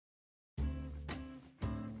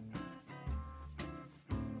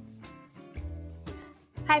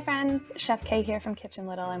Hi friends, Chef Kay here from Kitchen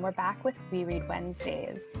Little, and we're back with We Read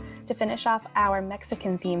Wednesdays. To finish off our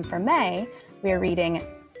Mexican theme for May, we are reading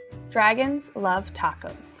Dragons Love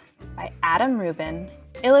Tacos by Adam Rubin,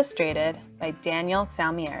 illustrated by Daniel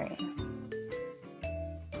Salmieri.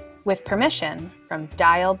 With permission from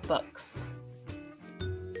Dial Books.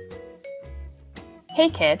 Hey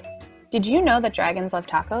kid, did you know that dragons love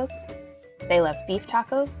tacos? They love beef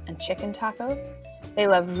tacos and chicken tacos. They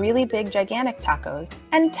love really big, gigantic tacos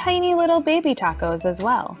and tiny little baby tacos as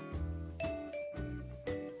well.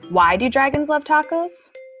 Why do dragons love tacos?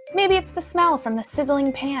 Maybe it's the smell from the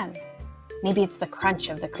sizzling pan. Maybe it's the crunch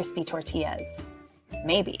of the crispy tortillas.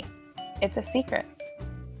 Maybe it's a secret.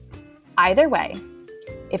 Either way,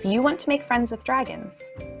 if you want to make friends with dragons,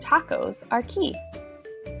 tacos are key.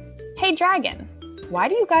 Hey dragon, why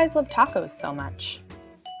do you guys love tacos so much?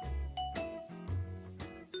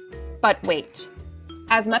 But wait.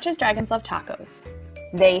 As much as dragons love tacos,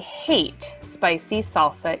 they hate spicy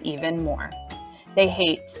salsa even more. They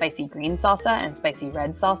hate spicy green salsa and spicy red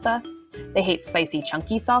salsa. They hate spicy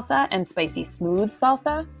chunky salsa and spicy smooth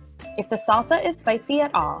salsa. If the salsa is spicy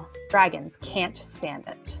at all, dragons can't stand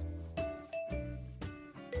it.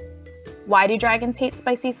 Why do dragons hate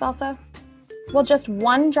spicy salsa? Well, just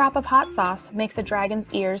one drop of hot sauce makes a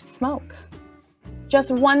dragon's ears smoke. Just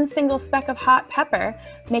one single speck of hot pepper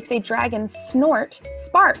makes a dragon's snort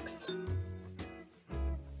sparks.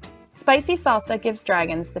 Spicy salsa gives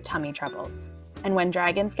dragons the tummy troubles. And when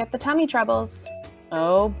dragons get the tummy troubles,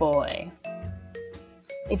 oh boy.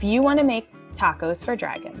 If you want to make tacos for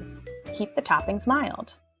dragons, keep the toppings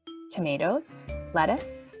mild. Tomatoes,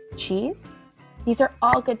 lettuce, cheese. These are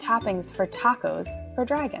all good toppings for tacos for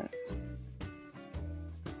dragons.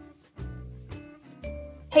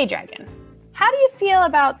 Hey dragon. How do you feel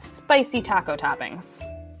about spicy taco toppings?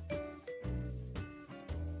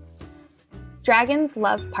 Dragons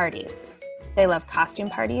love parties. They love costume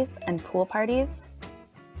parties and pool parties.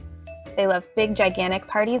 They love big, gigantic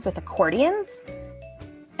parties with accordions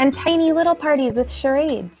and tiny little parties with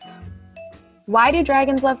charades. Why do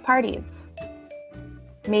dragons love parties?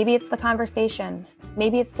 Maybe it's the conversation.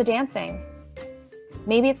 Maybe it's the dancing.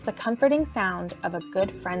 Maybe it's the comforting sound of a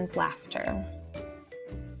good friend's laughter.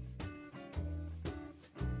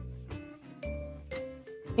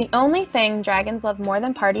 The only thing dragons love more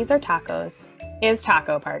than parties or tacos is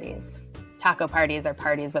taco parties. Taco parties are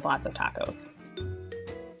parties with lots of tacos.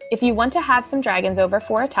 If you want to have some dragons over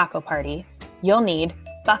for a taco party, you'll need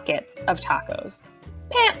buckets of tacos,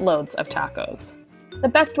 pant loads of tacos. The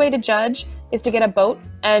best way to judge is to get a boat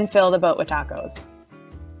and fill the boat with tacos.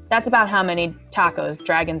 That's about how many tacos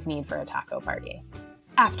dragons need for a taco party.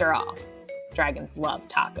 After all, dragons love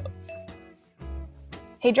tacos.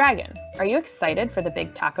 Hey dragon, are you excited for the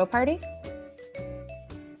big taco party?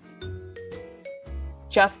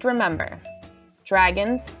 Just remember,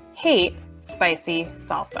 dragons hate spicy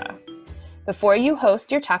salsa. Before you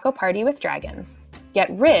host your taco party with dragons,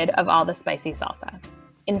 get rid of all the spicy salsa.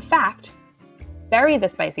 In fact, bury the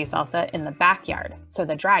spicy salsa in the backyard so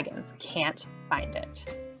the dragons can't find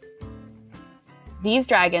it. These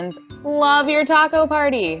dragons love your taco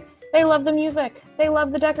party. They love the music, they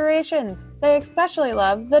love the decorations, they especially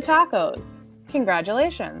love the tacos.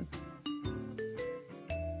 Congratulations.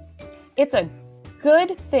 It's a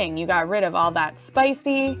good thing you got rid of all that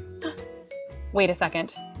spicy... Wait a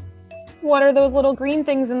second. What are those little green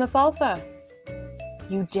things in the salsa?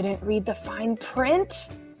 You didn't read the fine print?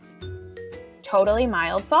 Totally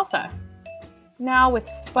mild salsa. Now with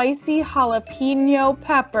spicy jalapeno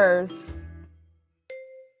peppers.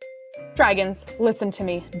 Dragons, listen to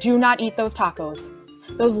me. Do not eat those tacos.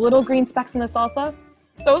 Those little green specks in the salsa,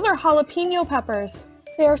 those are jalapeno peppers.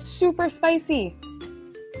 They are super spicy.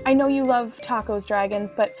 I know you love tacos,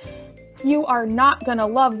 dragons, but you are not gonna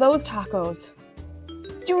love those tacos.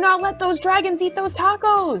 Do not let those dragons eat those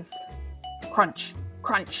tacos. Crunch,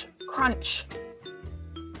 crunch, crunch.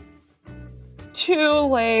 Too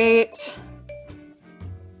late.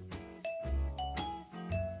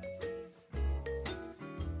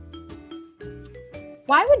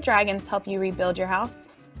 Why would dragons help you rebuild your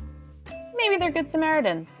house? Maybe they're good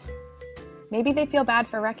Samaritans. Maybe they feel bad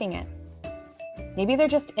for wrecking it. Maybe they're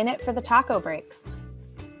just in it for the taco breaks.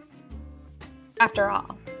 After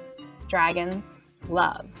all, dragons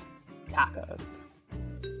love tacos.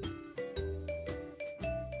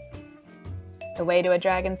 The way to a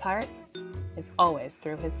dragon's heart is always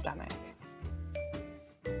through his stomach.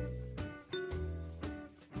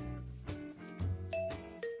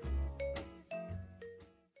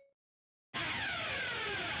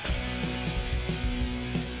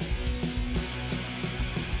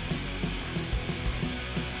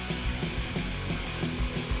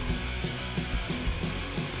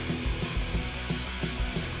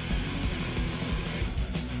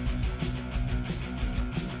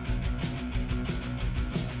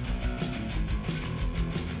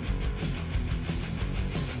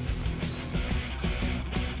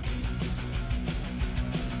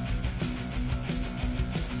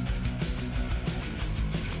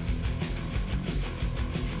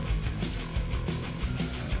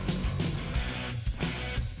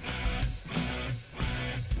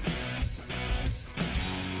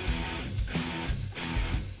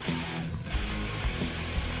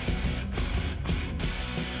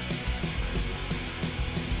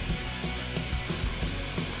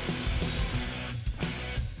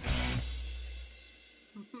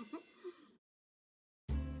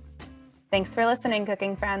 Thanks for listening,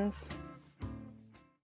 cooking friends.